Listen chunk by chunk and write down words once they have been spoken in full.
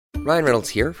Ryan Reynolds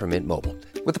here from Mint Mobile.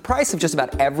 With the price of just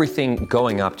about everything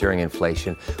going up during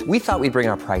inflation, we thought we'd bring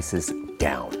our prices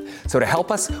down. So to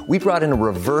help us, we brought in a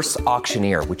reverse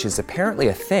auctioneer, which is apparently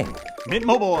a thing. Mint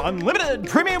Mobile Unlimited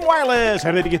Premium Wireless.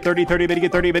 How to get 30, 30, bit to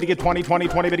get 30, bit to get 20, 20,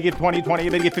 20, bit to get 20, 20,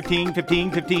 bit to get 15,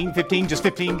 15, 15, 15, just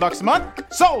 $15 a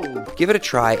month? Sold! Give it a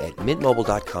try at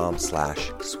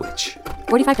mintmobile.com/switch.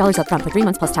 $45 up front for 3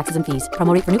 months plus taxes and fees.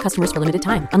 Promo rate for new customers for limited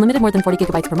time. Unlimited more than 40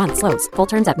 gigabytes per month. Slows full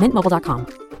terms at mintmobile.com.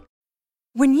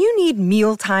 When you need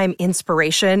mealtime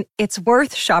inspiration, it's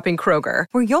worth shopping Kroger,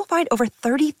 where you'll find over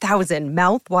 30,000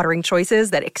 mouth-watering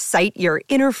choices that excite your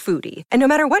inner foodie. And no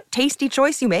matter what tasty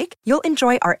choice you make, you'll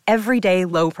enjoy our everyday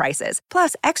low prices,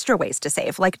 plus extra ways to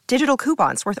save, like digital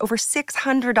coupons worth over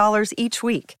 $600 each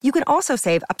week. You can also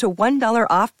save up to $1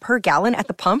 off per gallon at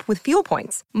the pump with fuel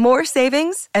points. More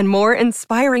savings and more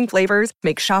inspiring flavors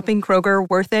make shopping Kroger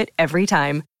worth it every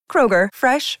time. Kroger,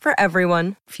 fresh for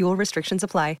everyone. Fuel restrictions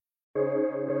apply.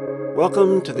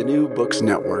 Welcome to the New Books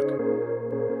Network.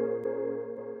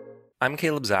 I'm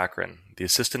Caleb Zakarin, the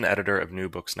assistant editor of New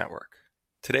Books Network.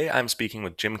 Today I'm speaking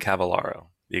with Jim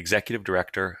Cavallaro, the executive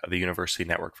director of the University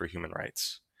Network for Human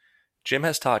Rights. Jim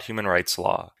has taught human rights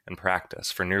law and practice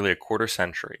for nearly a quarter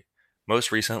century, most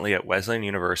recently at Wesleyan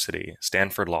University,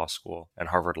 Stanford Law School, and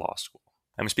Harvard Law School.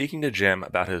 I'm speaking to Jim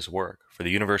about his work for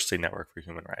the University Network for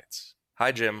Human Rights.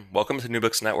 Hi, Jim. Welcome to New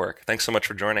Books Network. Thanks so much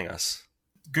for joining us.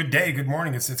 Good day. Good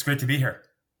morning. It's great to be here.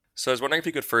 So I was wondering if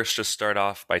you could first just start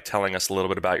off by telling us a little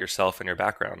bit about yourself and your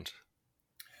background.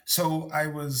 So I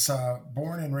was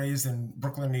born and raised in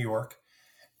Brooklyn, New York,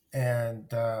 and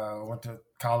went to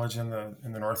college in the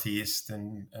Northeast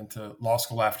and to law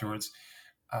school afterwards.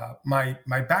 My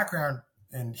background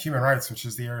in human rights, which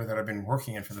is the area that I've been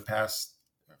working in for the past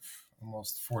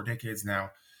almost 4 decades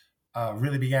now,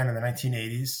 really began in the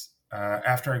 1980s.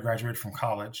 After I graduated from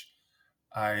college,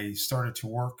 I started to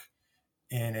work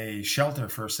in a shelter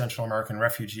for Central American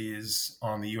refugees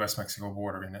on the U.S.-Mexico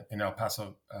border in El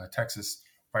Paso, Texas,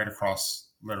 right across,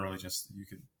 literally just, you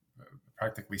could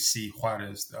practically see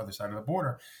Juarez, the other side of the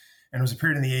border. And it was a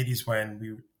period in the 80s when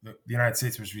the United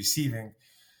States was receiving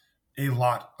a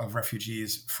lot of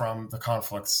refugees from the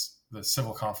conflicts, the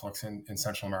civil conflicts in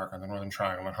Central America, in the Northern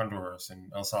Triangle, in Honduras,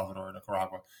 in El Salvador,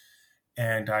 Nicaragua.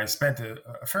 And I spent a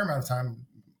fair amount of time,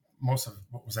 most of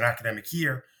what was an academic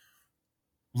year,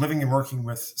 living and working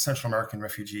with Central American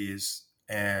refugees.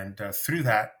 And through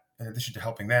that, in addition to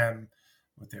helping them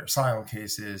with their asylum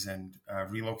cases and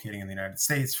relocating in the United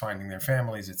States, finding their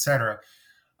families, etc.,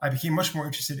 I became much more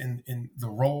interested in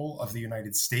the role of the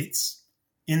United States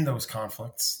in those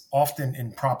conflicts, often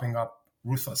in propping up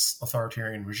ruthless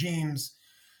authoritarian regimes,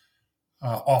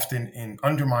 often in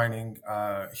undermining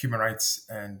human rights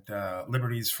and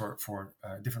liberties for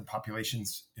different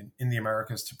populations in the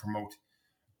Americas to promote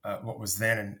what was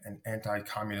then an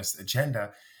anti-communist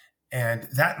agenda. And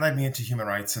that led me into human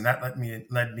rights, and that led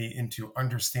me into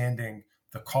understanding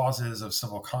the causes of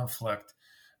civil conflict,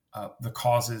 the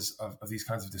causes of these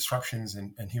kinds of disruptions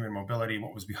and human mobility,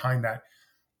 what was behind that.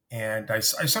 And I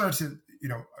started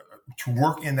to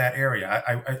work in that area.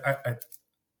 I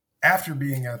after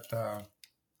being at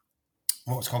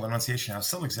what was called Annunciation House,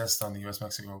 still exists on the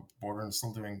U.S.-Mexico border and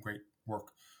still doing great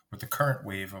work with the current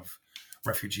wave of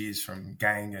refugees from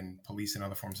gang and police and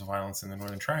other forms of violence in the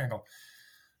Northern Triangle.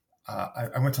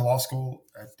 I went to law school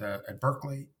at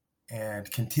Berkeley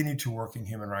and continued to work in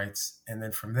human rights. And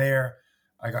then from there,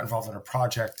 I got involved in a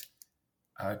project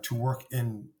to work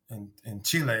in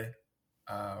Chile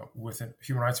with a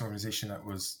human rights organization that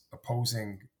was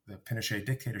opposing the Pinochet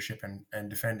dictatorship and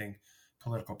defending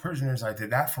political prisoners. I did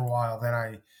that for a while.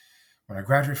 Then when I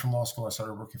graduated from law school, I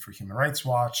started working for Human Rights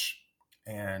Watch,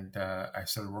 and I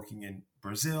started working in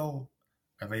Brazil.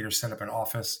 I later set up an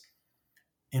office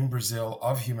in Brazil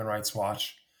of Human Rights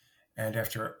Watch. And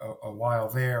after a while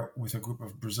there, with a group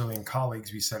of Brazilian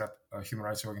colleagues, we set up a human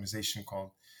rights organization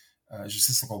called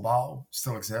Justiça Global.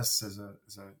 Still exists as a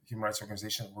human rights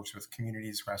organization that works with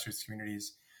communities, grassroots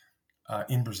communities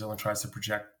in Brazil, and tries to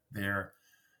project their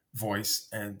voice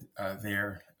and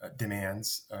their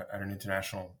demands at an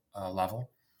international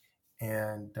level.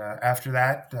 And after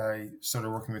that, I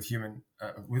started working with Human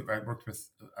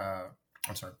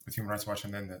Rights Watch,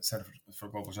 and then the Center for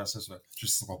Global Justice,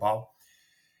 Justiça Global.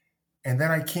 And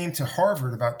then I came to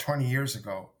Harvard about 20 years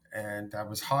ago, and I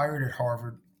was hired at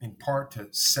Harvard in part to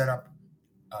set up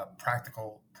a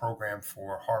practical program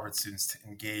for Harvard students to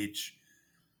engage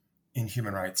in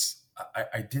human rights.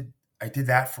 I did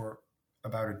that for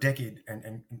about a decade,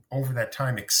 and over that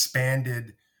time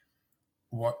expanded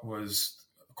what was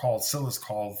called, still is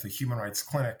called, the Human Rights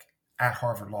Clinic at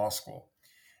Harvard Law School.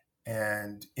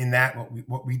 And in that,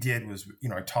 what we did was,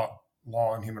 I taught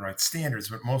law and human rights standards,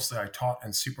 but mostly I taught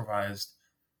and supervised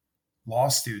law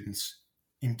students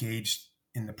engaged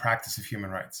in the practice of human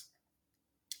rights.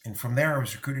 And from there, I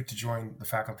was recruited to join the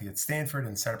faculty at Stanford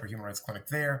and set up a human rights clinic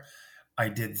there. I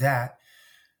did that,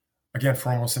 again,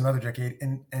 for almost another decade.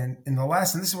 And in the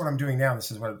last, and this is what I'm doing now,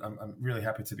 this is what I'm really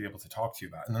happy to be able to talk to you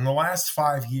about. And in the last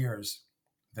 5 years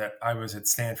that I was at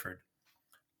Stanford,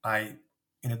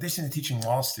 in addition to teaching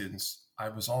law students, I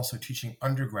was also teaching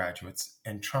undergraduates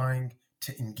and trying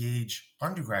to engage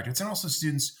undergraduates and also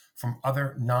students from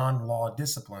other non-law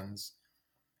disciplines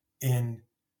in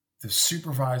the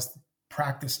supervised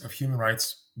practice of human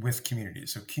rights with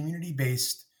communities. So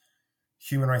community-based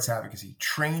human rights advocacy,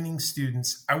 training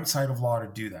students outside of law to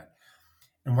do that.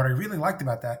 And what I really liked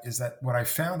about that is that what I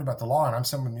found about the law, and I'm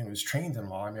someone who's trained in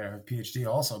law, I mean, I have a PhD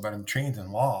also, but I'm trained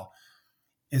in law,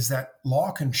 is that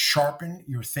law can sharpen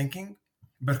your thinking,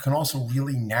 but it can also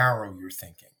really narrow your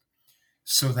thinking,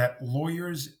 so that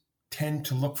lawyers tend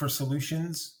to look for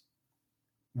solutions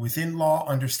within law,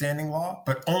 understanding law,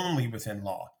 but only within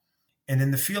law. And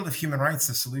in the field of human rights,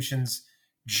 the solutions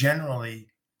generally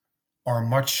are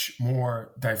much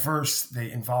more diverse.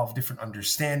 They involve different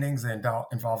understandings. They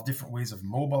involve different ways of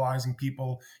mobilizing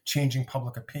people, changing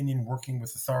public opinion, working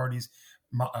with authorities,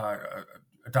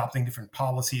 adopting different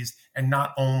policies, and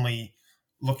not only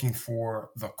looking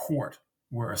for the court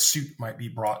where a suit might be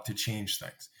brought to change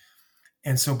things.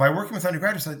 And so by working with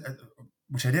undergraduates,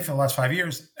 which I did for the last 5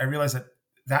 years, I realized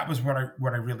that was what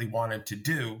I really wanted to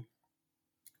do.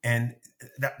 And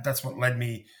that's what led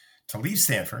me to leave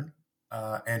Stanford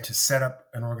and to set up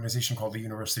an organization called the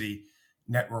University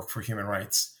Network for Human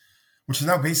Rights, which is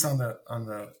now based on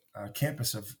the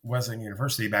campus of Wesleyan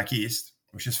University back east,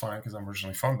 which is fine because I'm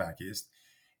originally from back east.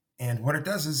 And what it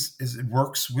does is it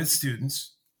works with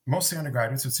students, mostly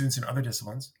undergraduates, with students in other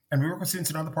disciplines. And we work with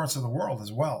students in other parts of the world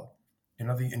as well,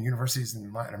 in universities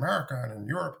in Latin America and in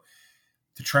Europe,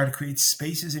 to try to create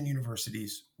spaces in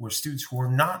universities where students who are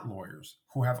not lawyers,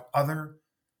 who have other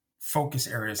focus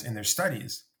areas in their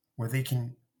studies, where they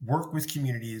can work with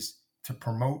communities to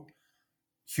promote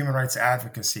human rights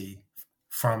advocacy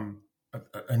from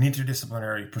an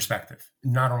interdisciplinary perspective,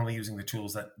 not only using the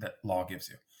tools that law gives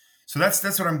you. So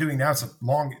that's what I'm doing now. It's a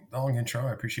long intro.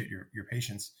 I appreciate your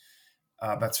patience.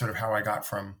 That's sort of how I got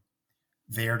from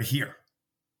there to here.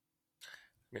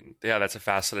 I mean, yeah, that's a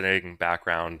fascinating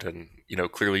background. And,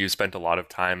 clearly you spent a lot of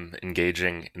time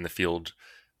engaging in the field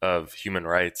of human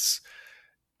rights.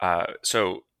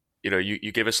 So,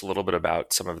 you gave us a little bit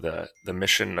about some of the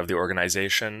mission of the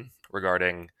organization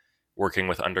regarding working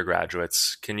with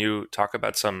undergraduates. Can you talk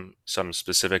about some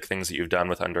specific things that you've done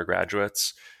with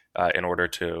undergraduates in order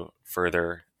to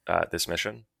further this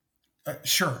mission?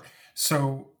 Sure.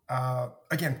 So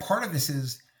again, part of this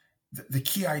is the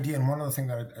key idea, and one other thing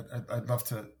that I'd love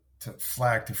to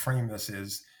flag to frame this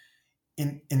is,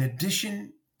 in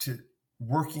addition to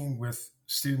working with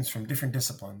students from different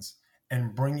disciplines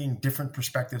and bringing different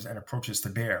perspectives and approaches to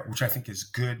bear, which I think is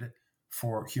good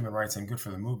for human rights and good for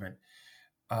the movement,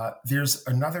 there's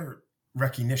another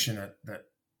recognition that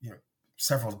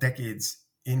several decades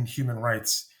in human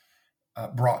rights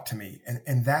brought to me,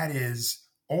 and that is,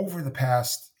 over the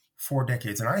past 4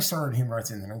 decades, and I started human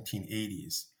rights in the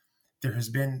 1980s, there has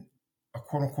been a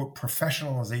quote unquote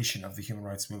professionalization of the human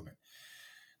rights movement,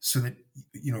 so that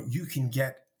you can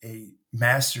get a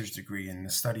master's degree in the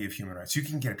study of human rights. You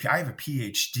can get I have a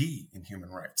PhD in human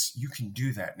rights. You can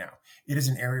do that now. It is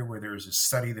an area where there is a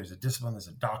study, there's a discipline, there's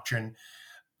a doctrine,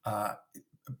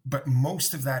 but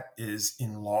most of that is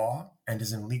in law and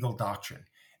is in legal doctrine.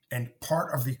 And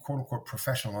part of the quote unquote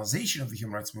professionalization of the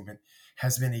human rights movement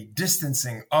has been a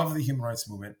distancing of the human rights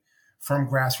movement from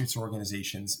grassroots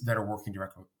organizations that are working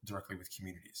directly with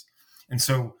communities. And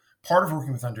so part of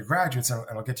working with undergraduates, and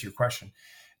I'll get to your question,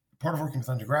 part of working with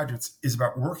undergraduates is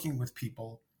about working with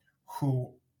people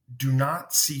who do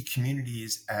not see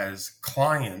communities as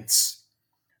clients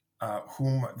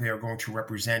whom they are going to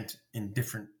represent in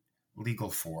different legal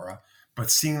fora,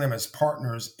 but seeing them as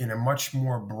partners in a much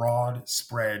more broad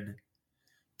spread,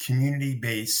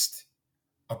 community-based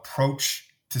approach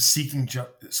to seeking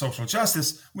social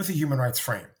justice with a human rights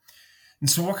frame. And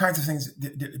so, what kinds of things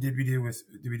did we do with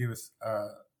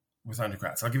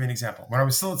undergrads? I'll give you an example. When I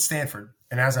was still at Stanford,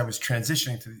 and as I was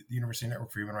transitioning to the University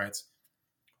Network for Human Rights,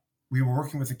 we were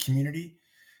working with a community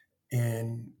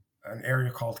in an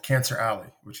area called Cancer Alley,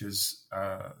 which is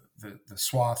the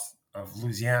swath of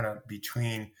Louisiana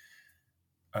between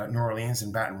New Orleans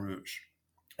and Baton Rouge.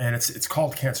 And it's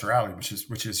called Cancer Alley, which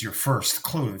is your first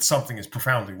clue that something is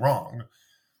profoundly wrong,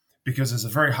 because there's a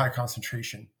very high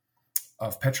concentration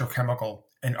of petrochemical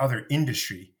and other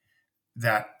industry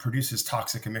that produces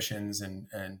toxic emissions, and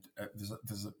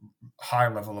there's a high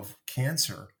level of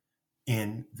cancer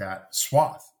in that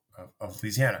swath of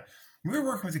Louisiana. We were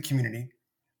working with a community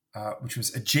which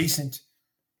was adjacent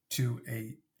to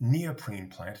a neoprene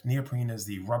plant. Neoprene is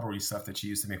the rubbery stuff that you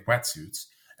use to make wetsuits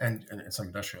and some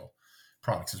industrial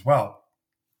products as well.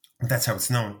 That's how it's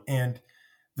known. And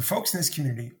the folks in this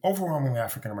community, overwhelmingly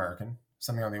African American,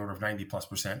 something on the order of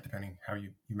 90+%, depending how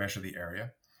you measure the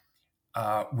area,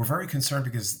 were very concerned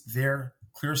because their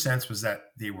clear sense was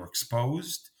that they were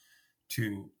exposed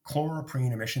to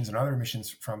chloroprene emissions and other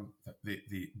emissions from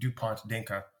the DuPont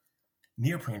Dinka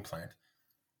neoprene plant.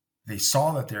 They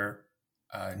saw that their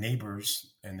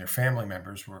neighbors and their family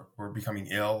members were becoming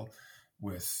ill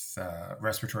with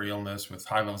respiratory illness, with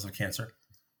high levels of cancer.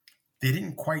 They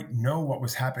didn't quite know what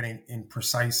was happening in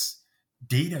precise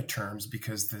data terms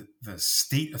because the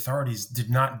state authorities did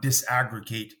not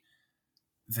disaggregate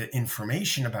the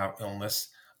information about illness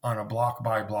on a block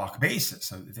by block basis.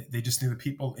 So they just knew that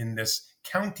people in this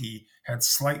county had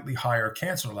slightly higher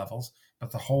cancer levels,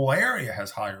 but the whole area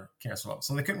has higher cancer levels.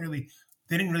 So they didn't really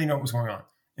know what was going on.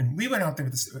 And we went out there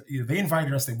with this, they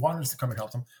invited us, they wanted us to come and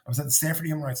help them. I was at the Stanford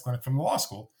Human Rights Clinic from the law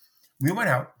school. We went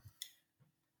out,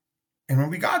 and when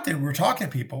we got there, we were talking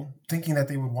to people thinking that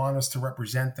they would want us to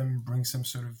represent them, bring some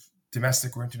sort of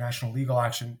domestic or international legal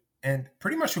action. And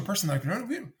pretty much to a person like, no,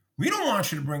 we don't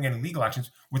want you to bring any legal actions.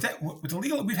 We've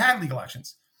had legal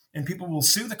actions, and people will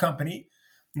sue the company,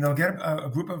 and they'll get a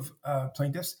group of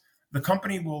plaintiffs. The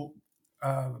company will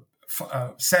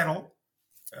settle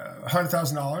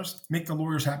 $100,000, make the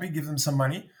lawyers happy, give them some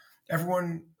money.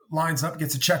 Everyone lines up,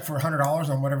 gets a check for $100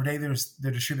 on whatever day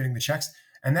they're distributing the checks,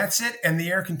 and that's it. And the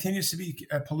air continues to be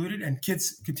polluted, and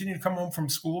kids continue to come home from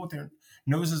school with their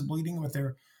noses bleeding, with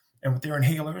their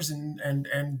inhalers,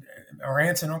 and our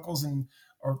aunts and uncles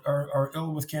are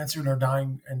ill with cancer and are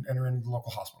dying and are in the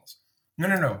local hospitals.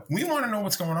 No. We want to know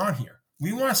what's going on here.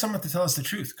 We want someone to tell us the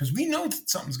truth, because we know that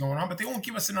something's going on, but they won't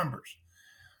give us the numbers.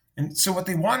 And so what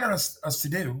they wanted us to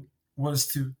do was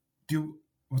to do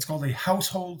what's called a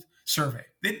household survey.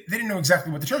 They didn't know exactly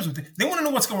what the terms were. They want to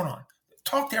know what's going on.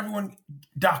 Talk to everyone,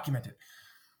 document it.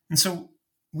 And so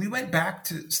we went back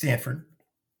to Stanford.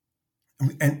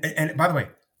 And by the way,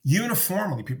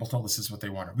 uniformly, people told us this is what they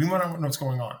wanted. We want to know what's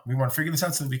going on. We want to figure this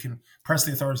out so that we can press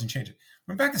the authorities and change it.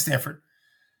 Went back to Stanford,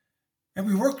 and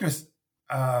we worked with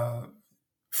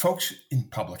folks in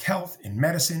public health, in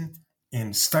medicine,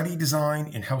 in study design,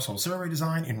 in household survey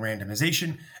design, in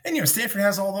randomization. And, Stanford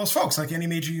has all those folks like any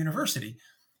major university.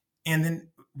 And then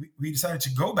we decided to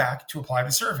go back to apply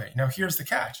the survey. Now, here's the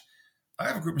catch. I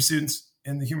have a group of students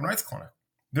in the Human Rights Clinic.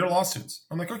 They're law students.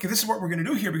 I'm like, okay, this is what we're going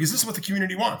to do here because this is what the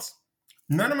community wants.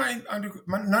 None of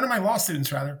my law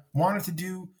students, wanted to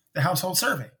do the household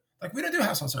survey. Like, we don't do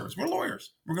household surveys. We're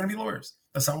lawyers. We're going to be lawyers.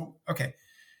 That's how, okay.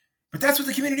 But that's what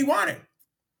the community wanted.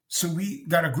 So we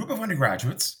got a group of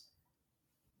undergraduates,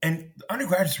 and the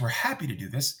undergraduates were happy to do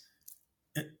this.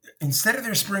 Instead of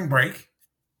their spring break,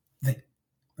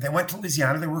 they went to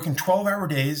Louisiana. They're working 12-hour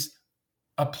days,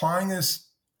 applying this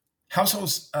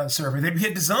household survey that we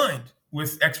had designed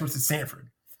with experts at Stanford.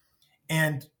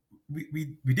 And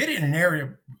we did it in an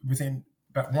area within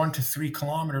about 1 to 3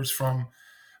 kilometers from,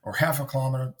 or half a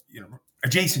kilometer,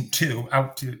 adjacent to,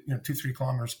 out to 2-3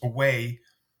 kilometers away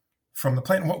from the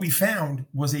plant. And what we found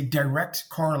was a direct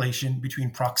correlation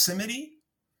between proximity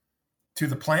to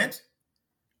the plant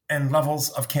and levels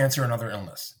of cancer and other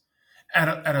illness. At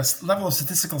a level of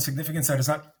statistical significance that is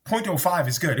not 0.05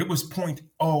 is good. It was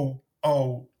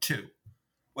 0.002,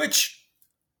 which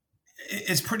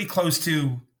is pretty close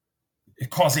to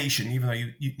causation, even though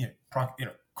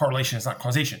correlation is not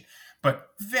causation, but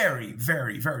very,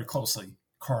 very, very closely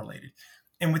correlated.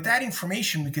 And with that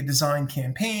information, we could design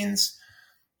campaigns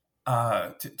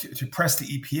to press the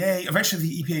EPA. Eventually,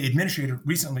 the EPA administrator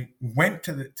recently went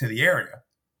to the area.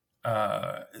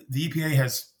 The EPA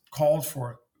has called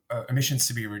for emissions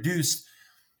to be reduced.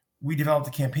 We developed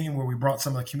a campaign where we brought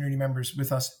some of the community members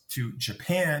with us to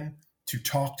Japan to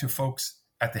talk to folks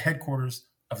at the headquarters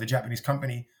of the Japanese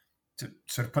company to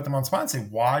sort of put them on the spot and say,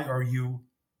 why are you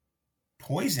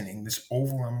poisoning this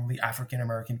overwhelmingly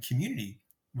African-American community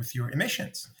with your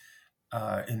emissions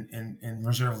in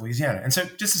Reserve, Louisiana? And so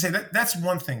just to say that's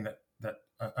one thing that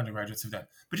undergraduates have done.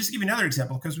 But just to give you another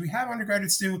example, because we have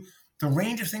undergraduates do the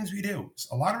range of things we do.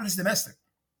 A lot of it is domestic.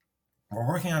 We're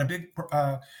working on a big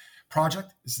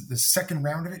project. This is the second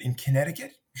round of it in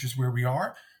Connecticut, which is where we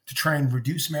are, to try and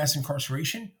reduce mass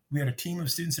incarceration. We had a team of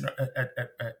students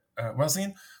at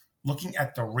Wesleyan looking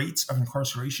at the rates of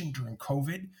incarceration during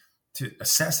COVID to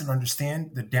assess and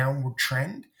understand the downward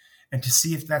trend. and to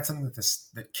see if that's something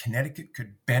that Connecticut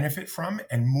could benefit from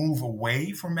and move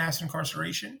away from mass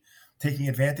incarceration, taking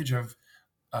advantage of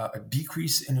a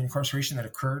decrease in incarceration that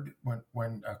occurred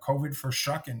when COVID first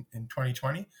struck in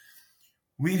 2020.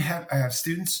 I have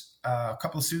students, a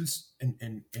couple of students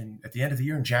in at the end of the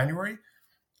year in January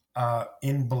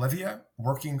in Bolivia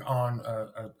working on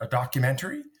a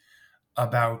documentary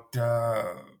about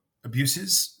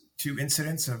abuses to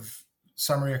incidents of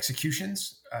summary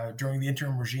executions during the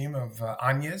interim regime of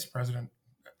Áñez, President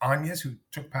Áñez, who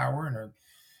took power in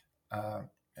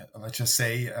let's just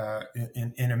say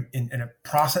in a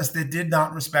process that did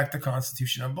not respect the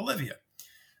Constitution of Bolivia,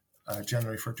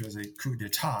 generally referred to as a coup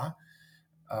d'état,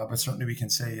 but certainly we can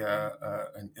say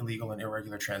an illegal and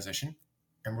irregular transition.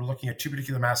 And we're looking at two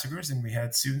particular massacres, and we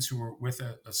had students who were with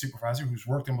a supervisor who's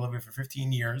worked in Bolivia for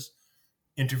 15 years,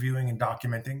 interviewing and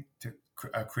documenting to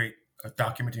create a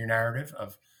documentary narrative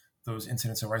of those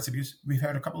incidents of rights abuse. We've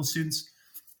had a couple of students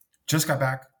just got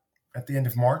back at the end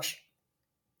of March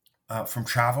from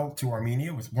travel to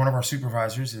Armenia with one of our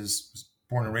supervisors is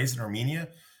born and raised in Armenia,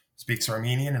 speaks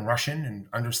Armenian and Russian and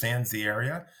understands the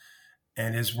area,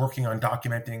 and is working on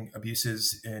documenting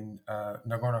abuses in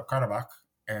Nagorno-Karabakh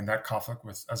and that conflict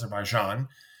with Azerbaijan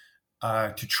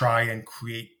to try and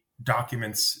create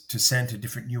documents to send to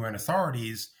different UN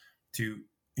authorities to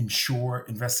ensure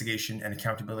investigation and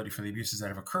accountability for the abuses that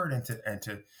have occurred and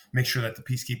to make sure that the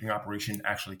peacekeeping operation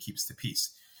actually keeps the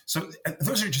peace. So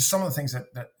those are just some of the things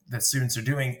that students are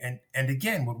doing. And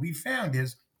again, what we found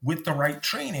is with the right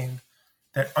training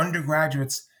that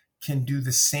undergraduates can do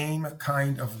the same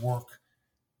kind of work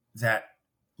that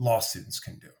law students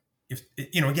can do. If,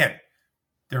 again,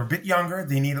 they're a bit younger,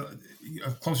 they need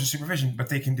a closer supervision, but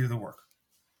they can do the work.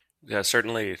 Yeah,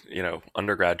 certainly,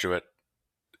 undergraduate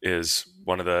is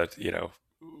one of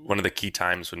the key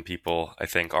times when people, I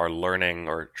think, are learning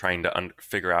or trying to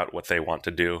figure out what they want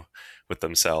to do with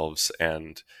themselves.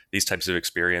 And these types of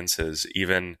experiences,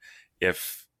 even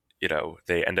if,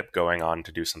 they end up going on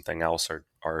to do something else,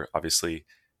 are obviously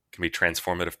can be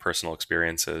transformative personal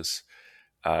experiences,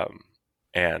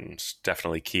 and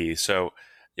definitely key. So,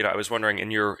 I was wondering,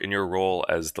 in your role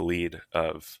as the lead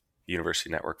of the University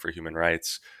Network for Human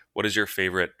Rights, what is your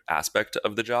favorite aspect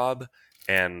of the job?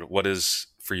 And what is,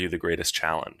 for you, the greatest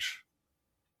challenge?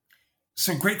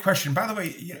 So great question. By the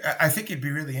way, I think it'd be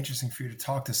really interesting for you to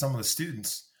talk to some of the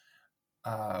students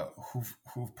who've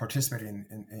participated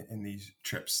in these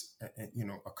trips.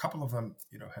 A couple of them,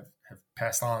 have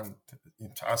passed on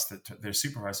to us, to their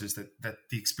supervisors, that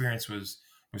the experience was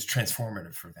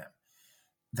transformative for them.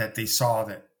 That they saw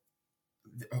that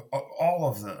all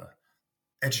of the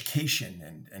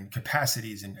education and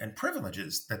capacities and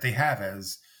privileges that they have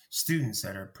as students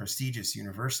at a prestigious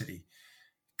university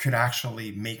could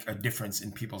actually make a difference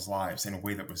in people's lives in a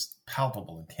way that was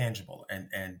palpable and tangible.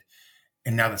 And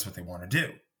now that's what they want to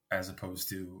do, as opposed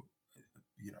to,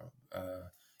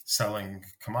 selling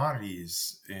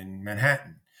commodities in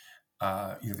Manhattan.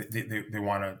 They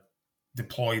want to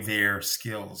deploy their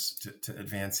skills to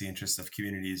advance the interests of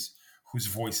communities whose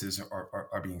voices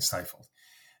are being stifled,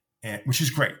 and which is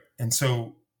great. And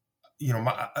so,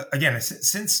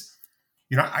 since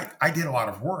I did a lot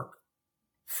of work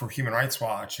for Human Rights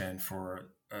Watch and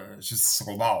for Justice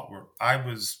Global, where I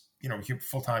was, a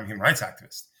full-time human rights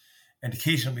activist, and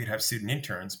occasionally we'd have student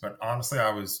interns. But honestly,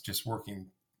 I was just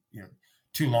working,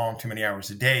 too many hours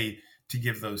a day to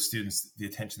give those students the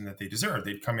attention that they deserve.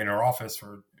 They'd come in our office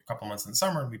for a couple months in the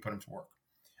summer, and we put them to work,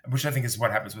 which I think is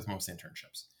what happens with most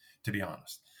internships, to be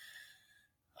honest.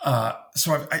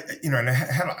 So I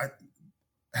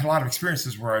had a lot of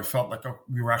experiences where I felt like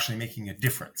we were actually making a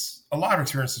difference. A lot of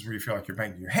experiences where you feel like you're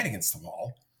banging your head against the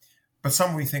wall, but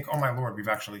some we think, oh my Lord,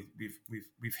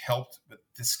 we've helped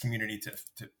this community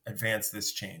to advance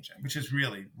this change, which is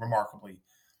really remarkably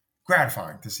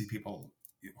gratifying to see people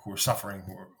who are suffering,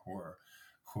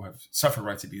 who have suffered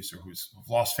rights abuse, or who've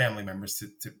lost family members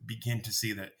to begin to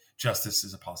see that justice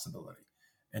is a possibility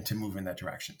and to move in that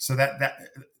direction. So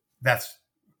that's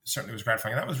certainly was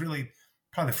gratifying. And that was really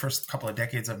probably the first couple of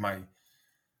decades of my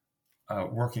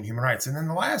work in human rights. And then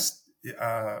the last,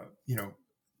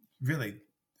 really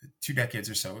 2 decades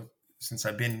or so since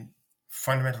I've been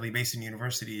fundamentally based in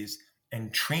universities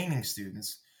and training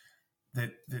students,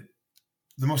 that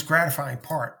the most gratifying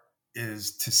part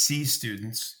is to see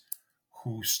students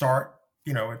who start,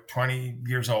 at 20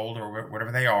 years old or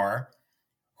whatever they are,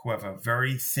 who have a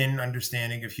very thin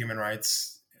understanding of human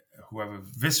rights, who have a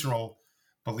visceral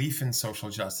belief in social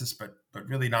justice, but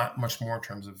really not much more in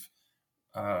terms of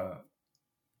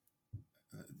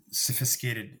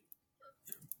sophisticated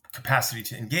capacity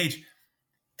to engage,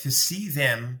 to see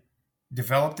them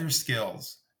develop their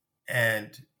skills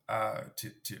and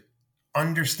to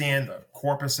understand the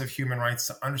corpus of human rights,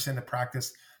 to understand the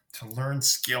practice, to learn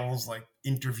skills like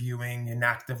interviewing and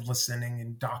active listening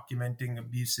and documenting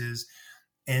abuses,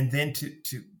 and then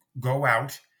to go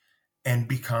out and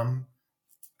become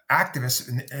activists.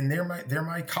 And they're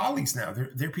my colleagues now.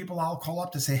 They're people I'll call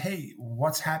up to say, hey,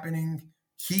 what's happening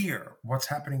here? What's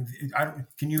happening?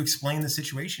 Can you explain the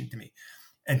situation to me?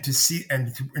 And to see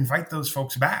and to invite those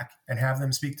folks back and have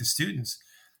them speak to students,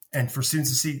 and for students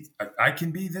to see, I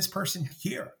can be this person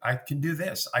here. I can do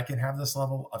this. I can have this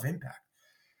level of impact.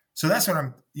 So that's what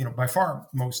I'm, by far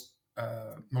most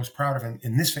proud of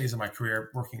in this phase of my career,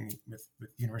 working with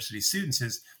university students,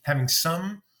 is having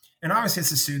some. And obviously, it's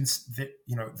the students that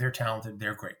they're talented,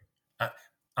 they're great.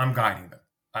 I'm guiding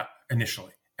them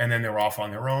initially, and then they're off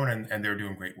on their own, and they're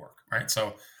doing great work, right?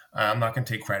 So I'm not going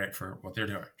to take credit for what they're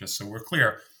doing, just so we're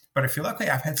clear. But I feel like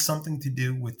I've had something to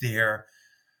do with their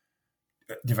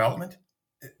development.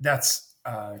 That's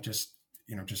just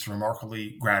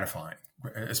remarkably gratifying,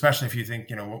 especially if you think,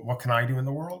 what can I do in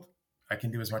the world? I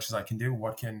can do as much as I can do.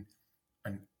 What can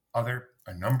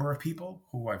a number of people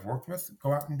who I've worked with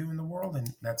go out and do in the world?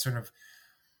 And that sort of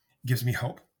gives me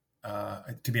hope.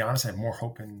 To be honest, I have more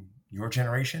hope in your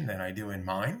generation than I do in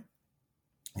mine.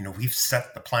 We've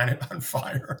set the planet on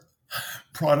fire,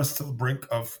 brought us to the brink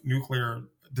of nuclear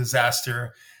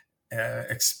disaster,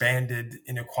 expanded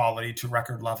inequality to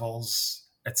record levels,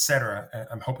 etc.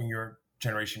 I'm hoping your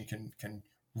generation can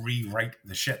rewrite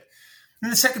the ship.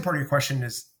 And the second part of your question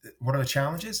is, what are the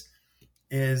challenges?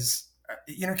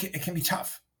 It can be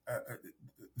tough.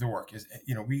 The work is,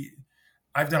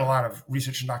 I've done a lot of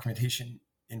research and documentation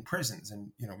in prisons,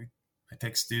 and I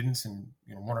take students and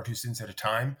one or two students at a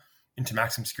time into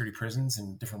maximum security prisons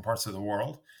in different parts of the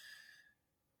world,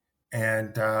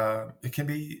 and it can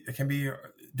be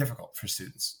difficult for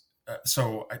students.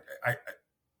 So I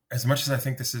as much as I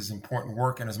think this is important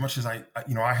work, and as much as I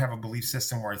have a belief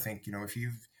system where I think if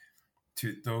you've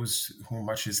to those whom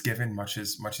much is given, much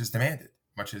is demanded,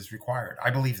 much is required. I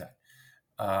believe that.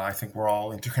 I think we're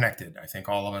all interconnected. I think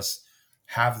all of us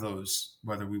have those,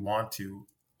 whether we want to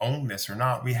own this or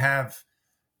not. We have,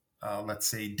 let's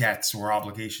say, debts or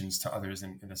obligations to others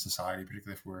in a society,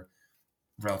 particularly if we're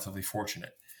relatively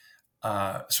fortunate.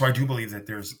 So I do believe that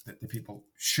that people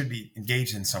should be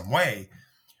engaged in some way,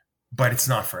 but it's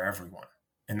not for everyone.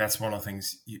 And that's one of the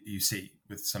things you see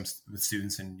with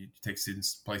students, and you take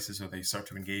students places where they start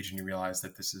to engage, and you realize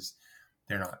that this is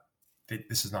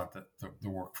not the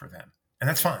work for them, and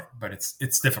that's fine. But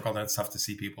it's difficult, and it's tough to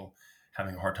see people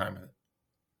having a hard time with it.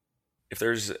 If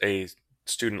there's a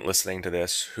student listening to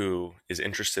this who is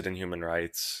interested in human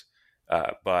rights,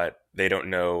 but they don't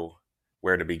know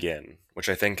where to begin, which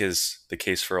I think is the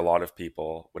case for a lot of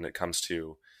people when it comes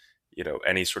to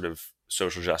any sort of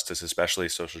social justice, especially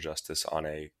social justice on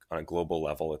a global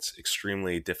level, it's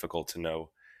extremely difficult to know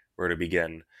where to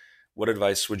begin. What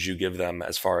advice would you give them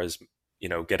as far as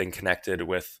getting connected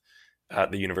with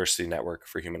the University Network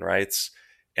for Human Rights,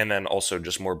 and then also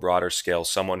just more broader scale,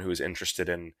 someone who is interested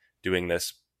in doing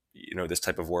this, this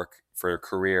type of work for a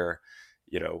career?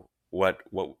 What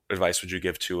advice would you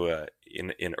give to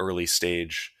an early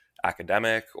stage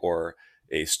academic or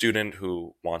a student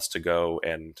who wants to go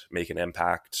and make an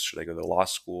impact? Should they go to law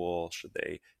school? Should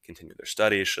they continue their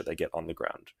studies? Should they get on the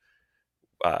ground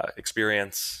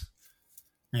experience?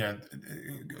 Yeah,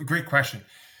 great question.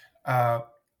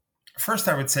 First,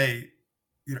 I would say,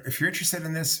 if you're interested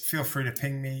in this, feel free to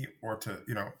ping me, or to,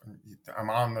 I'm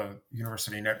on the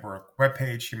University Network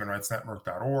webpage,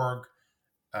 humanrightsnetwork.org.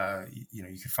 You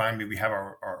can find me. We have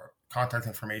our contact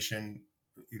information.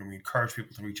 We encourage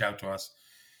people to reach out to us.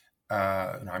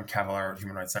 I'm Cavallaro at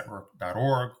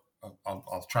humanrightsnetwork.org.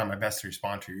 I'll try my best to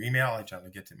respond to your email. I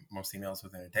generally get to most emails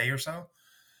within a day or so.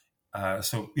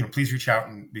 So please reach out,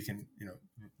 and we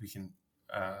can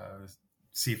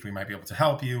see if we might be able to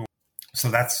help you. So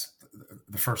that's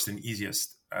the first and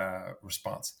easiest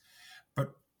response.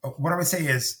 But what I would say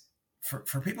is,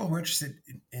 for people who are interested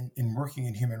in working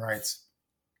in human rights,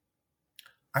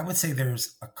 I would say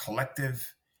there's a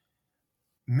collective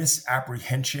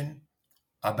misapprehension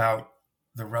about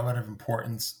the relative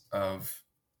importance of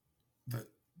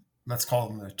let's call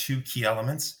them the two key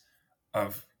elements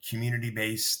of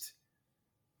community-based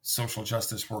social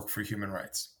justice work for human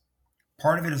rights.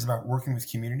 Part of it is about working with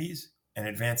communities and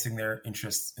advancing their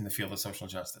interests in the field of social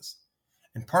justice.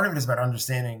 And part of it is about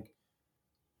understanding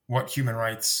what human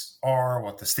rights are,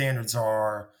 what the standards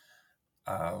are,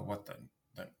 what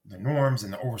the norms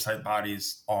and the oversight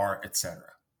bodies are, etc.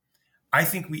 I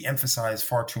think we emphasize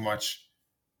far too much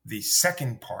the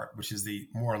second part, which is the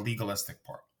more legalistic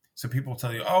part. So people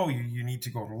tell you, oh, you need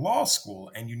to go to law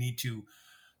school and you need to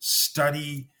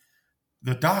study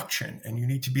the doctrine and you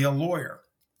need to be a lawyer.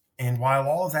 And while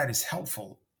all of that is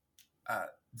helpful,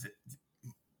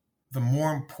 the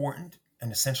more important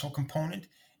and essential component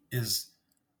is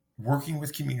working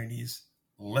with communities,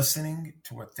 listening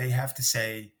to what they have to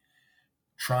say,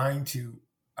 trying to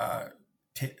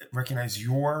recognize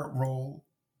your role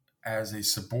as a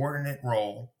subordinate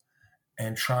role,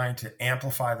 and trying to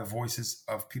amplify the voices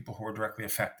of people who are directly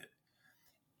affected.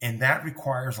 And that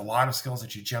requires a lot of skills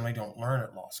that you generally don't learn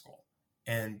at law school.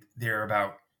 And they're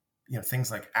about, things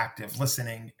like active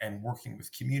listening and working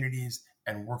with communities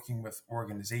and working with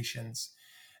organizations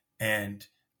and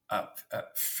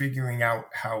figuring out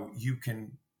how you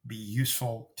can be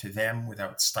useful to them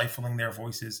without stifling their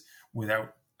voices,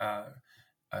 without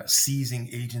seizing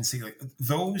agency. Like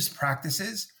those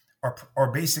practices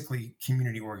are basically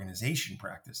community organization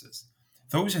practices.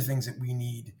 Those are things that we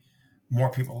need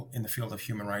more people in the field of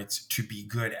human rights to be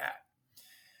good at.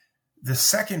 The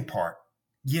second part,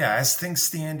 as things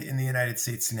stand in the United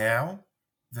States now,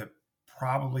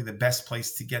 probably the best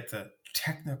place to get the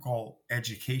technical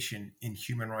education in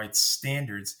human rights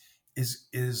standards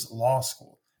is law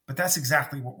school. But that's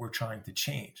exactly what we're trying to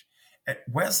change. At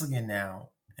Wesleyan now,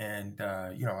 and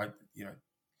I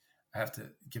have to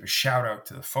give a shout out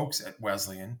to the folks at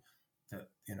Wesleyan,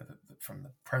 from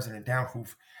the president down,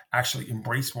 who've actually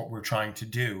embraced what we're trying to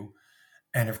do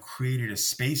and have created a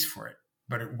space for it.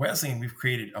 But at Wesleyan, we've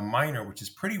created a minor which is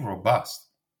pretty robust,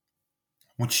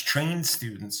 which trains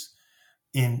students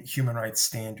in human rights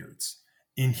standards,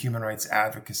 in human rights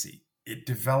advocacy. It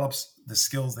develops the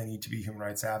skills they need to be human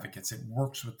rights advocates. It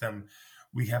works with them.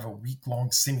 We have a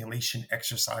week-long simulation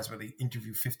exercise where they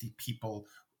interview 50 people,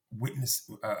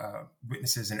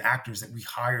 witnesses and actors that we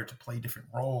hire to play different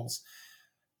roles.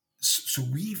 So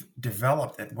we've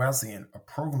developed at Wesleyan a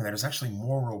program that is actually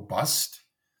more robust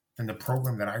than the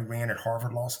program that I ran at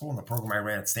Harvard Law School and the program I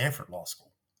ran at Stanford Law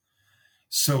School.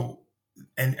 So,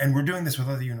 and we're doing this with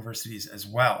other universities as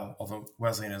well, although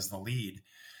Wesleyan is the lead.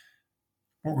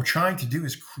 What we're trying to do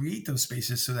is create those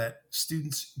spaces so that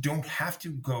students don't have to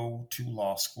go to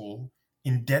law school,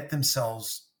 indebt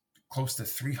themselves close to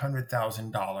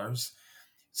 $300,000,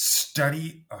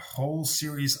 study a whole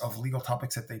series of legal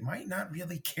topics that they might not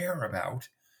really care about,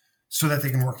 so that they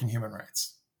can work in human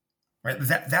rights. Right?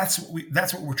 That's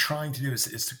what we're trying to do is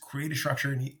to create a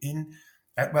structure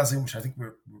at Wesleyan, which I think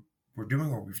we're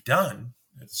doing or we've done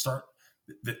at the start.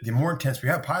 The more intense, we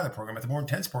have a pilot program, but the more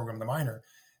intense program, the minor,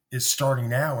 is starting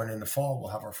now. And in the fall,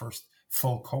 we'll have our first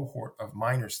full cohort of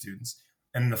minor students.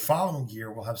 And in the following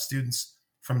year, we'll have students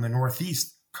from the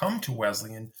Northeast come to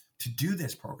Wesleyan to do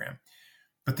this program.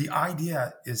 But the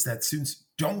idea is that students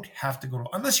don't have to go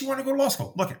unless you want to go to law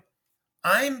school. Look,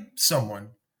 I'm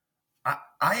someone,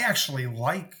 I actually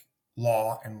like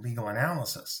law and legal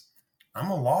analysis. I'm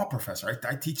a law professor.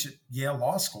 I teach at Yale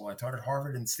Law School. I taught at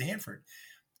Harvard and Stanford.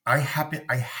 I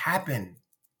happen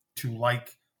to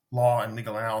like law and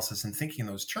legal analysis and thinking in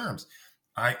those terms.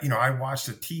 I watched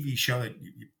a TV show that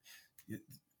you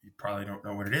probably don't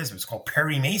know what it is. It was called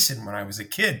Perry Mason when I was a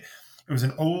kid. It was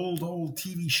an old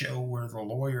TV show where the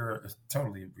lawyer is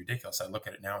totally ridiculous. I look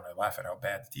at it now and I laugh at how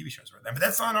bad the TV shows were then. But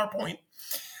that's not our point.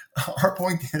 Our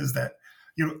point is that,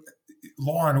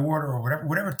 Law and Order or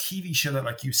whatever TV show that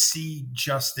like you see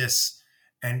justice,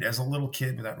 and as a little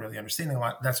kid without really understanding a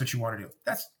lot, that's what you want to do.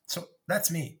 That's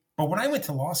me. But when I went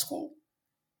to law school,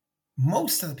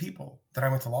 most of the people that I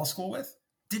went to law school with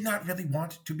did not really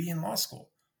want to be in law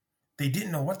school. They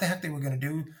didn't know what the heck they were going to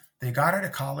do. They got out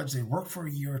of college. They worked for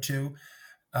a year or two.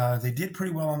 They did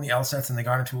pretty well on the LSATs, and they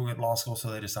got into a good law school,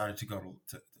 so they decided to go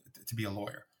to be a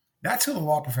lawyer. That's who the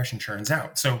law profession churns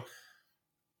out. So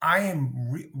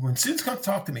when students come to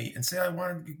talk to me and say, I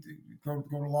want to go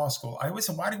to law school, I always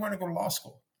say, why do you want to go to law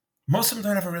school? Most of them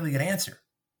don't have a really good answer.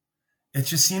 It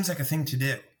just seems like a thing to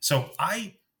do. So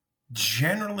I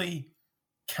generally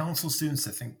counsel students to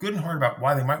think good and hard about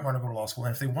why they might want to go to law school.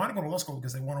 And if they want to go to law school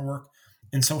because they want to work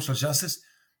in social justice,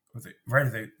 if they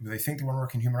think they want to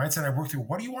work in human rights, and I work through,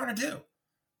 what do you want to do?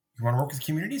 You want to work with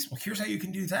communities? Well, here's how you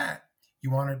can do that. You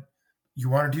want to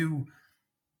do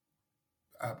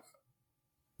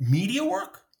media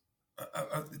work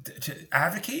to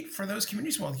advocate for those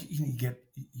communities? Well,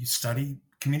 you study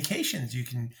communications. You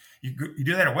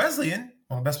do that at Wesleyan,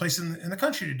 one of the best places in the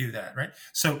country to do that, right?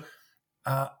 So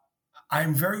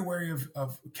I'm very wary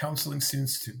of counseling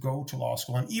students to go to law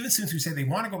school, and even students who say they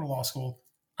want to go to law school,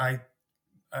 I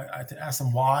ask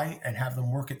them why and have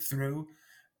them work it through,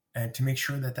 and to make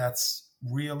sure that that's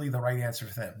really the right answer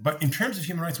for them. But in terms of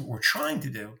human rights, what we're trying to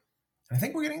do, and I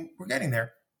think we're getting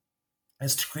there,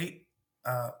 is to create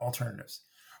alternatives.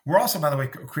 We're also, by the way,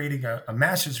 creating a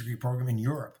master's degree program in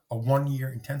Europe, a 1-year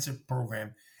intensive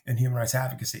program in human rights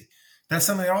advocacy. That's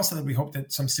something that we hope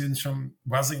that some students from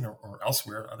Wesleyan or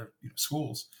elsewhere, other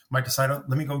schools, might decide,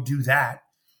 let me go do that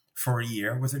for a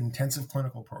year with an intensive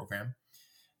clinical program.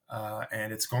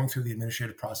 And it's going through the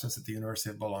administrative process at the University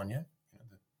of Bologna.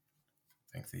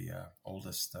 I think the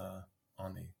oldest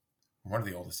one of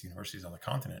the oldest universities on the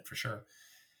continent for sure.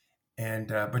 And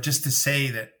but just to say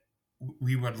that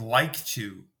we would like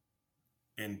to,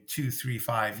 in 2, 3,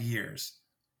 5 years,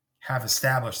 have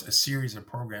established a series of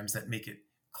programs that make it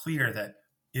clear that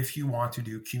if you want to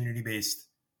do community-based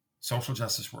social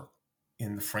justice work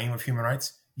in the frame of human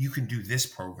rights, you can do this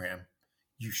program.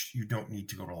 You don't need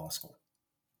to go to law school.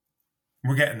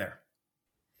 We're getting there.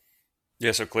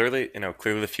 Yeah, so clearly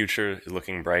the future is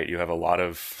looking bright. You have a lot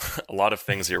of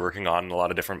things you're working on in a lot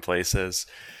of different places.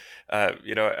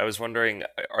 I was wondering,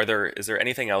 is there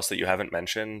anything else that you haven't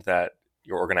mentioned that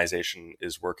your organization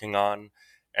is working on?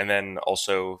 And then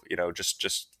also,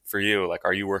 just for you, like,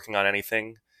 are you working on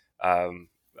anything?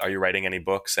 Are you writing any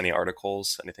books, any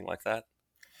articles, anything like that?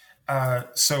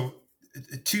 So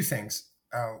 2 things.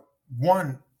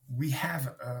 One, we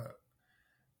have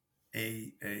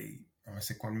I want to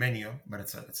say convenio, but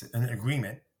it's an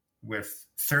agreement with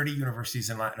 30 universities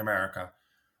in Latin America,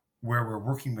 where we're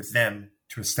working with them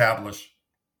to establish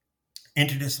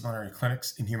interdisciplinary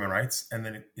clinics in human rights and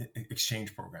then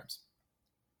exchange programs.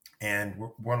 And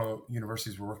one of the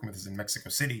universities we're working with is in Mexico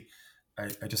City.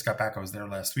 I just got back. I was there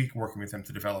last week working with them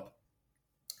to develop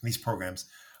these programs.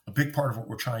 A big part of what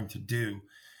we're trying to do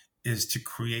is to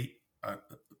create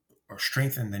or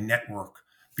strengthen the network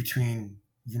between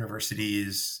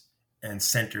universities and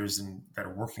centers that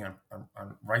are working on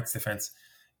rights defense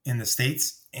in the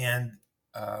States and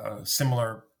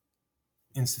similar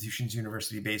institutions,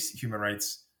 university-based human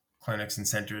rights clinics and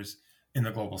centers in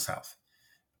the global South.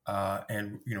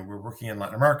 And we're working in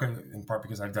Latin America in part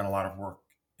because I've done a lot of work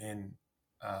in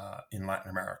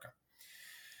Latin America.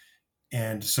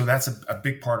 And so that's a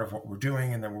big part of what we're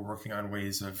doing. And then we're working on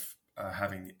ways of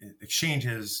having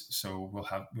exchanges. So we'll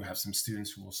have some students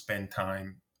who will spend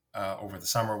time over the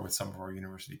summer with some of our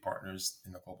university partners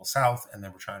in the global South. And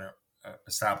then we're trying to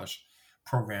establish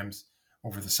programs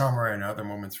over the summer and other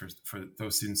moments for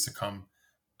those students to come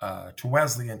to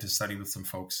Wesleyan to study with some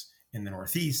folks in the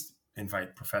Northeast,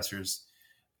 invite professors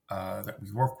that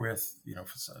we work with,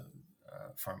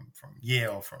 from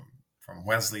Yale, from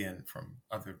Wesleyan, from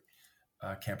other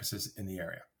campuses in the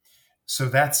area. So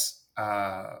that's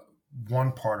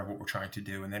one part of what we're trying to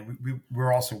do. And then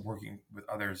we're also working with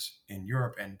others in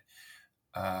Europe. And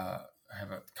I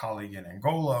have a colleague in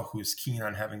Angola who's keen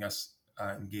on having us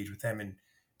engage with them in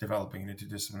developing an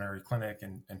interdisciplinary clinic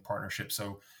and partnership.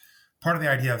 So part of the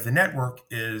idea of the network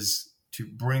is to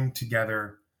bring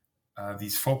together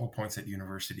these focal points at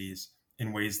universities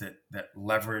in ways that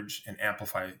leverage and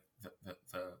amplify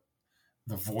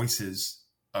the voices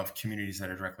of communities that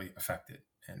are directly affected,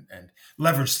 and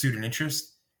leverage student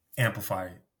interest, amplify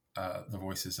the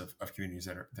voices of communities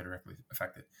that are directly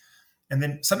affected. And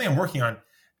then something I'm working on,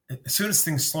 as soon as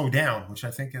things slow down, which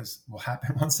I think will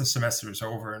happen once the semester is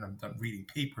over and I'm done reading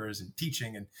papers and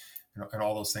teaching and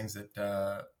all those things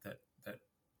that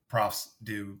profs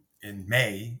do in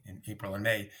April and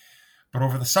May. But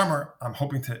over the summer, I'm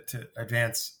hoping to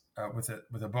advance with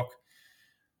a book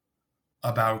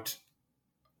about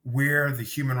where the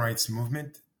human rights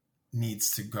movement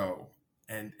needs to go.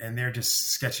 And they're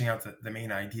just sketching out the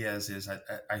main ideas.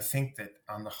 I think that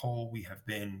on the whole, we have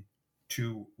been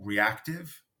too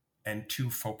reactive and too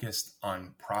focused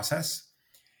on process,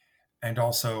 and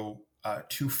also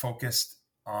too focused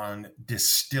on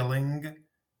distilling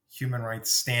human rights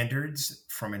standards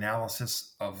from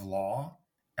analysis of law,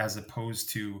 as opposed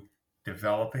to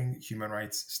developing human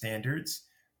rights standards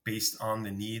based on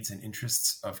the needs and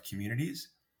interests of communities.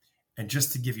 And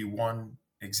just to give you one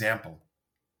example,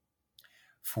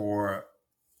 for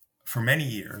many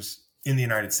years in the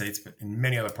United States, but in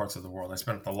many other parts of the world, I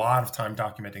spent a lot of time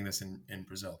documenting this in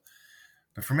Brazil.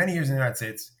 But for many years in the United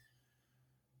States,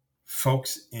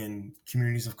 folks in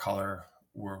communities of color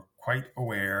were quite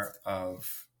aware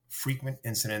of frequent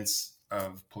incidents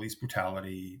of police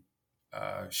brutality,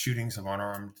 shootings of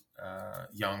unarmed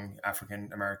young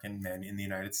African-American men in the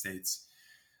United States.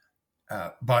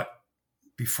 But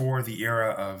before the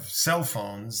era of cell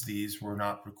phones, these were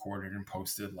not recorded and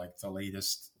posted like the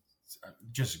latest,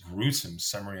 just gruesome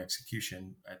summary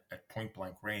execution at point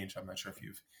blank range. I'm not sure if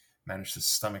you've managed to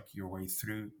stomach your way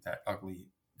through that ugly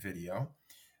video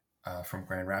from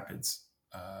Grand Rapids,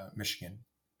 Michigan,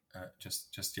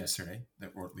 just yesterday,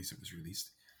 or at least it was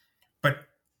released. But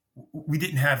we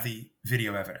didn't have the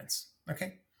video evidence.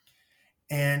 Okay.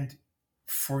 And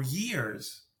for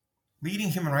years, leading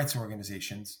human rights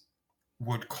organizations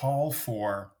would call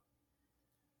for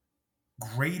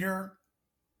greater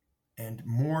and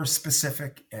more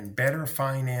specific and better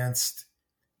financed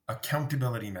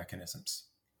accountability mechanisms,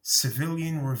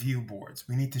 civilian review boards.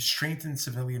 We need to strengthen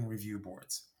civilian review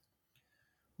boards,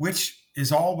 which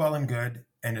is all well and good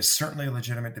and is certainly a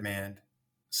legitimate demand.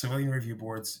 Civilian review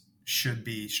boards should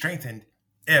be strengthened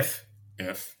if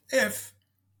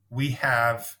we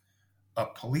have a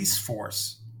police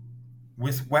force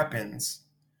with weapons,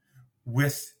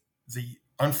 with the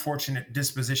unfortunate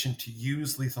disposition to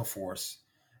use lethal force,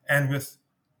 and with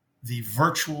the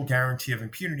virtual guarantee of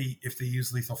impunity if they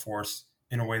use lethal force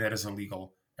in a way that is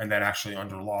illegal and that actually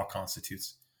under law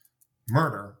constitutes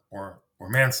murder or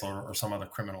manslaughter or some other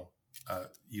criminal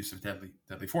use of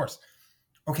deadly force.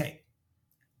 Okay,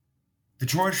 the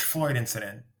George Floyd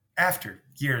incident, after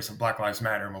years of Black Lives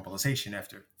Matter mobilization,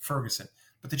 after Ferguson,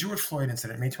 but the George Floyd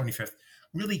incident, May 25th,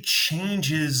 really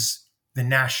changes the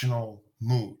national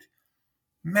mood.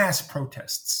 Mass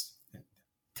protests,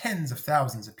 tens of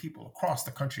thousands of people across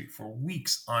the country for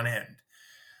weeks on end.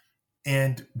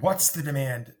 And what's the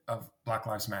demand of Black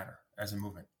Lives Matter as a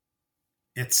movement?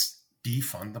 It's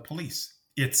defund the police.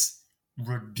 It's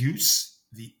reduce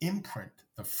the imprint,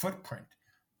 the footprint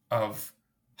of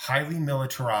highly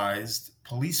militarized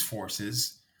police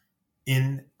forces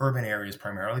in urban areas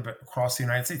primarily, but across the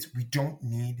United States. We don't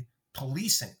need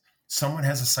policing. Someone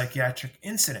has a psychiatric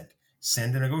incident,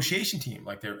 send a negotiation team,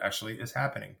 like there actually is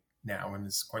happening now and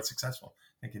is quite successful.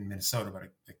 I think in Minnesota, but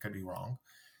it could be wrong.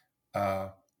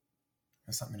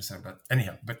 It's not Minnesota, but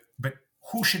anyhow, but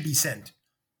who should be sent?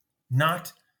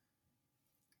 Not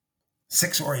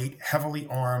 6 or 8 heavily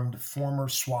armed former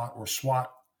SWAT or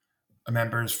SWAT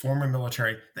members, former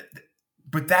military.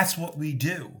 But that's what we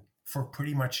do for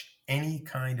pretty much any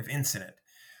kind of incident.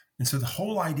 And so the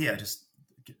whole idea just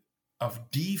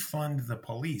of defund the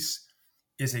police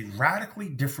is a radically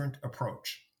different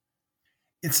approach.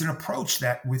 It's an approach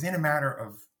that within a matter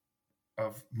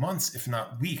of months, if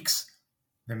not weeks,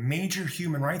 the major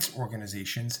human rights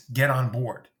organizations get on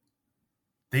board.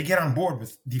 They get on board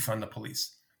with defund the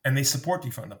police and they support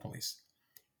defund the police.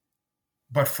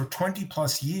 But for 20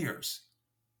 plus years,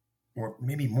 or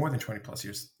maybe more than 20 plus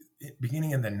years,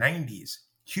 beginning in the 90s,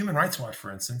 Human Rights Watch,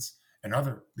 for instance, and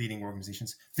other leading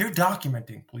organizations, they're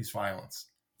documenting police violence.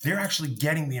 They're actually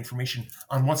getting the information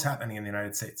on what's happening in the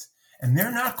United States. And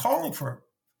they're not calling for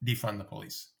defund the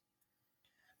police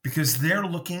because they're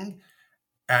looking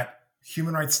at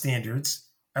human rights standards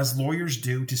as lawyers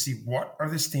do to see what are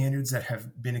the standards that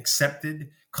have been accepted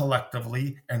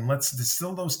collectively, and let's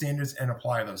distill those standards and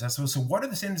apply those. So what are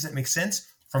the standards that make sense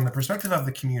from the perspective of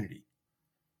the community?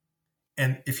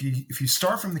 And if you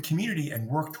start from the community and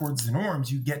work towards the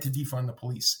norms, you get to defund the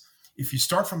police. If you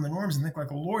start from the norms and think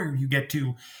like a lawyer, you get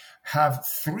to have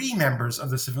 3 members of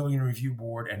the Civilian Review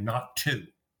Board and not 2.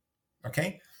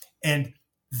 Okay? And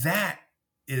that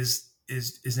is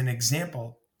an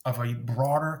example of a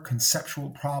broader conceptual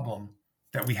problem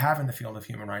that we have in the field of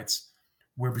human rights,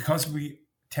 where because we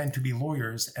tend to be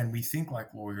lawyers and we think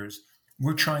like lawyers,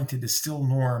 we're trying to distill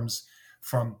norms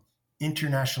from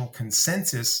international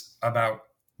consensus about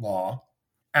law,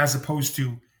 as opposed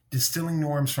to distilling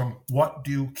norms from what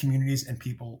do communities and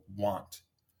people want.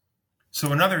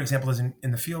 So another example is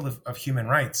in the field of human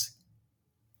rights.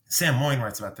 Sam Moyn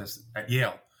writes about this at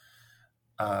Yale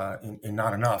in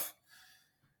Not Enough.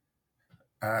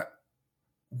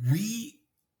 We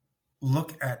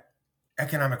look at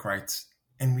economic rights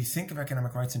and we think of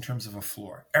economic rights in terms of a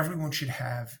floor. Everyone should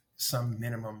have some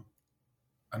minimum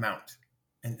amount.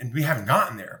 And we haven't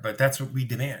gotten there, but that's what we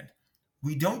demand.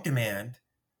 We don't demand,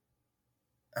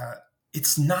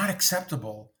 it's not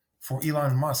acceptable for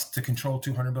Elon Musk to control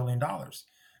 $200 billion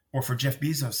or for Jeff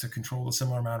Bezos to control a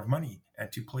similar amount of money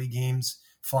and to play games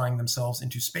flying themselves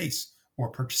into space or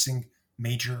purchasing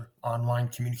major online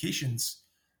communications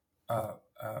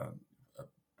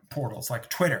portals like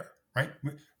Twitter, right?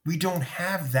 We don't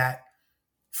have that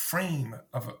frame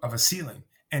of a ceiling.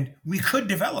 And we could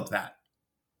develop that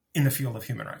in the field of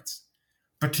human rights.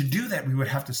 But to do that, we would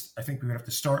have to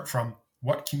start from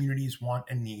what communities want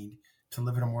and need to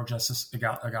live in a more just,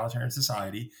 egalitarian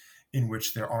society in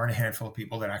which there aren't a handful of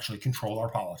people that actually control our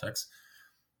politics.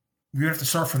 We would have to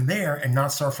start from there and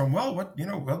not start from,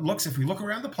 if we look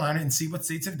around the planet and see what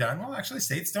states have done, well, actually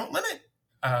states don't limit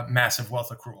massive wealth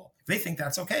accrual. They think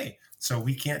that's okay. So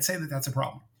we can't say that that's a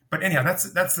problem. But anyhow, that's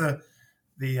the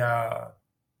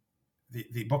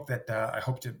book that I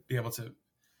hope to be able to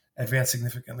advance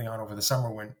significantly on over the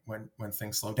summer when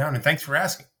things slow down. And thanks for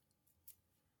asking.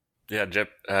 Yeah, Jim,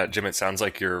 it sounds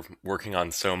like you're working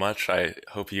on so much. I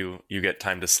hope you get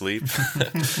time to sleep.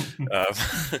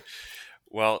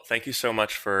 Well, thank you so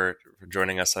much for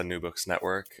joining us on New Books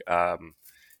Network.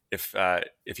 If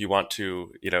you want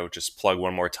to, just plug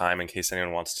one more time in case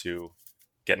anyone wants to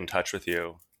get in touch with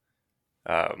you,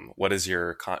 what is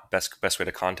your best way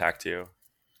to contact you?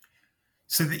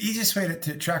 So the easiest way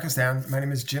to track us down, my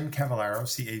name is Jim Cavallaro,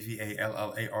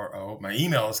 Cavallaro. My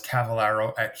email is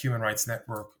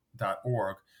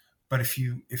cavallaro@humanrightsnetwork.org. But if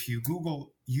you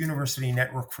Google University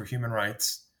Network for Human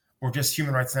Rights or just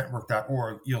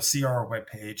humanrightsnetwork.org, you'll see our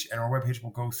webpage, and our webpage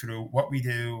will go through what we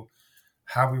do,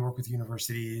 how we work with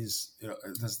universities.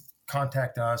 There's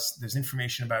contact us. There's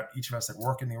information about each of us that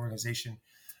work in the organization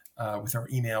with our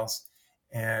emails.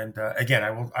 And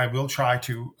again, I will try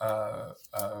to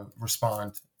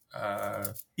respond,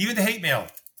 even to hate mail.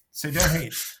 So don't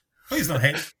hate. Please don't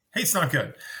hate. Hate's not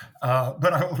good.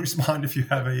 But I will respond if you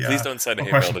have a Please don't send a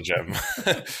hate mail to Jim.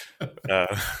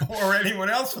 Or anyone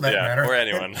else for that matter. Or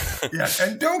anyone.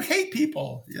 And don't hate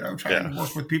people. Try to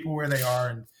work with people where they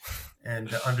are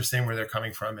and understand where they're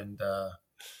coming from. And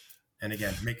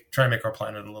again, try to make our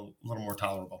planet a little more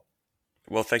tolerable.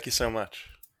 Well, thank you so much.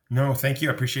 No, thank you.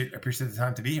 I appreciate the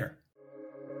time to be here.